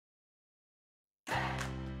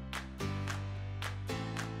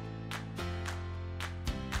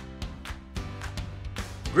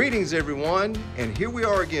Greetings everyone, and here we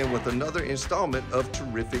are again with another installment of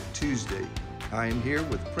Terrific Tuesday. I am here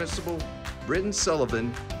with Principal Britton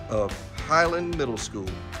Sullivan of Highland Middle School,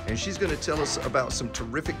 and she's going to tell us about some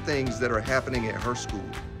terrific things that are happening at her school.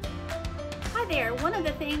 Hi there. One of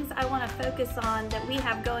the things I want to focus on that we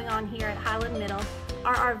have going on here at Highland Middle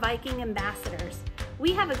are our Viking ambassadors.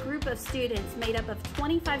 We have a group of students made up of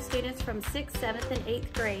 25 students from 6th, 7th, and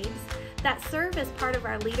 8th grades that serve as part of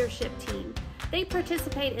our leadership team. They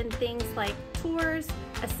participate in things like tours,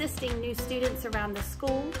 assisting new students around the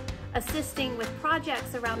school, assisting with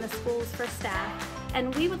projects around the schools for staff,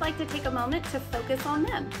 and we would like to take a moment to focus on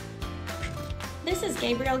them. This is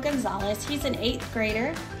Gabriel Gonzalez. He's an 8th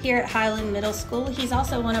grader here at Highland Middle School. He's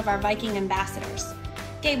also one of our Viking ambassadors.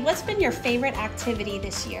 Gabe, what's been your favorite activity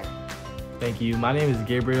this year? Thank you. My name is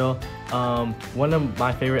Gabriel. One of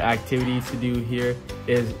my favorite activities to do here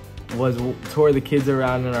was tour the kids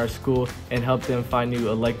around in our school and help them find new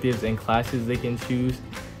electives and classes they can choose.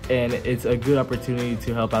 And it's a good opportunity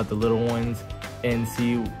to help out the little ones and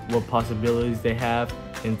see what possibilities they have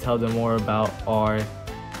and tell them more about our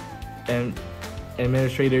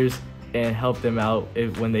administrators and help them out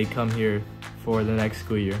when they come here for the next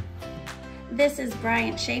school year. This is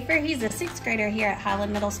Bryant Schaefer. He's a 6th grader here at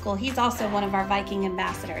Highland Middle School. He's also one of our Viking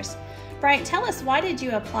ambassadors. Bryant, tell us, why did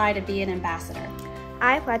you apply to be an ambassador?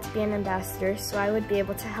 I applied to be an ambassador so I would be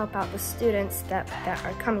able to help out the students that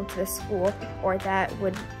are coming to the school or that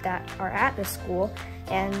are at the school,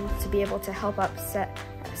 and to be able to help up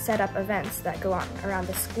set up events that go on around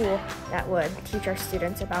the school that would teach our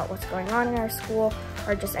students about what's going on in our school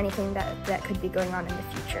or just anything that could be going on in the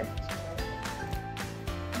future.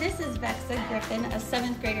 This is Vexa Griffin, a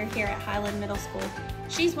 7th grader here at Highland Middle School.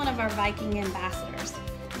 She's one of our Viking ambassadors.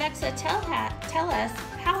 Vexa, tell us,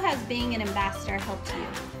 how has being an ambassador helped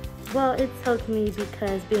you? Well, it's helped me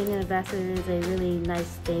because being an ambassador is a really nice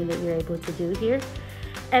thing that you're able to do here.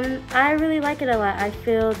 And I really like it a lot. I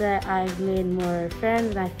feel that I've made more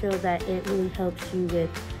friends, and I feel that it really helps you with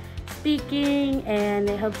speaking, and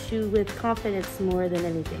it helps you with confidence more than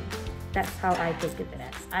anything. That's how I think of it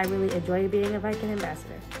as. I really enjoy being a Viking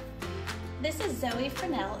ambassador. This is Zoe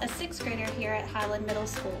Fresnel, a 6th grader here at Highland Middle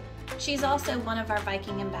School. She's also one of our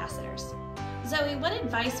Viking ambassadors. Zoe, what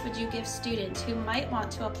advice would you give students who might want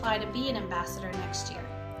to apply to be an ambassador next year?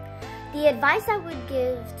 The advice I would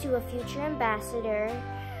give to a future ambassador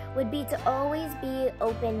would be to always be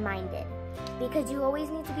open-minded, because you always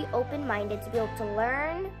need to be open-minded to be able to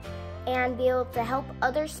learn and be able to help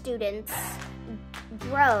other students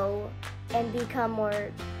grow and become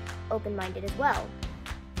more open-minded as well.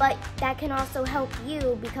 But that can also help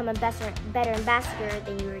you become a better ambassador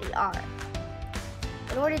than you already are.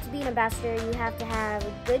 In order to be an ambassador, you have to have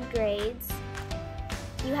good grades,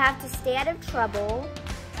 you have to stay out of trouble,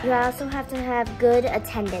 you also have to have good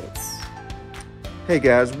attendance. Hey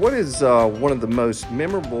guys, what is one of the most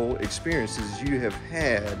memorable experiences you have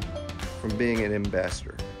had from being an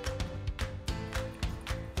ambassador?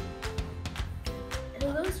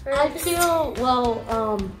 I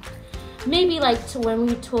feel, maybe like to when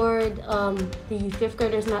we toured the 5th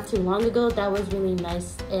graders not too long ago, that was really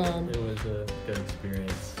nice. And it was a good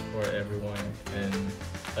experience for everyone and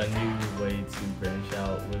a new way to branch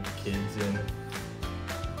out with kids and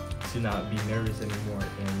to not be nervous anymore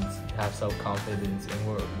and have self-confidence in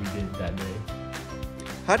what we did that day.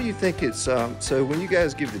 How do you think it's so when you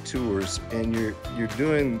guys give the tours and you're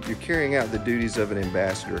carrying out the duties of an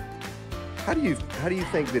ambassador, how do you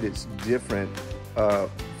think that it's different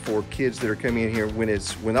for kids that are coming in here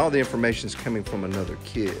when all the information is coming from another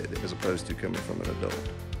kid as opposed to coming from an adult?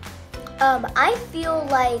 I feel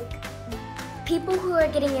like people who are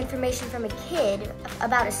getting information from a kid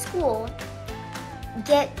about a school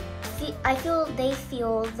they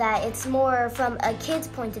feel that it's more from a kid's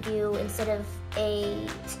point of view instead of an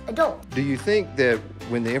adult. Do you think that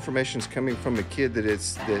when the information is coming from a kid that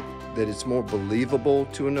it's more believable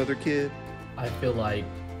to another kid? I feel like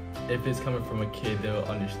if it's coming from a kid, they'll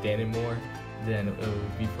understand it more than it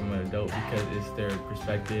would be from an adult, because it's their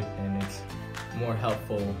perspective and it's more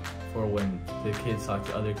helpful for when the kids talk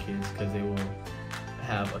to other kids, because they will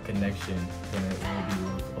have a connection than it will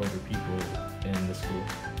be with older people in the school.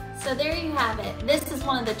 So there you have it. This is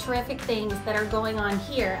one of the terrific things that are going on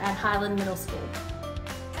here at Highland Middle School.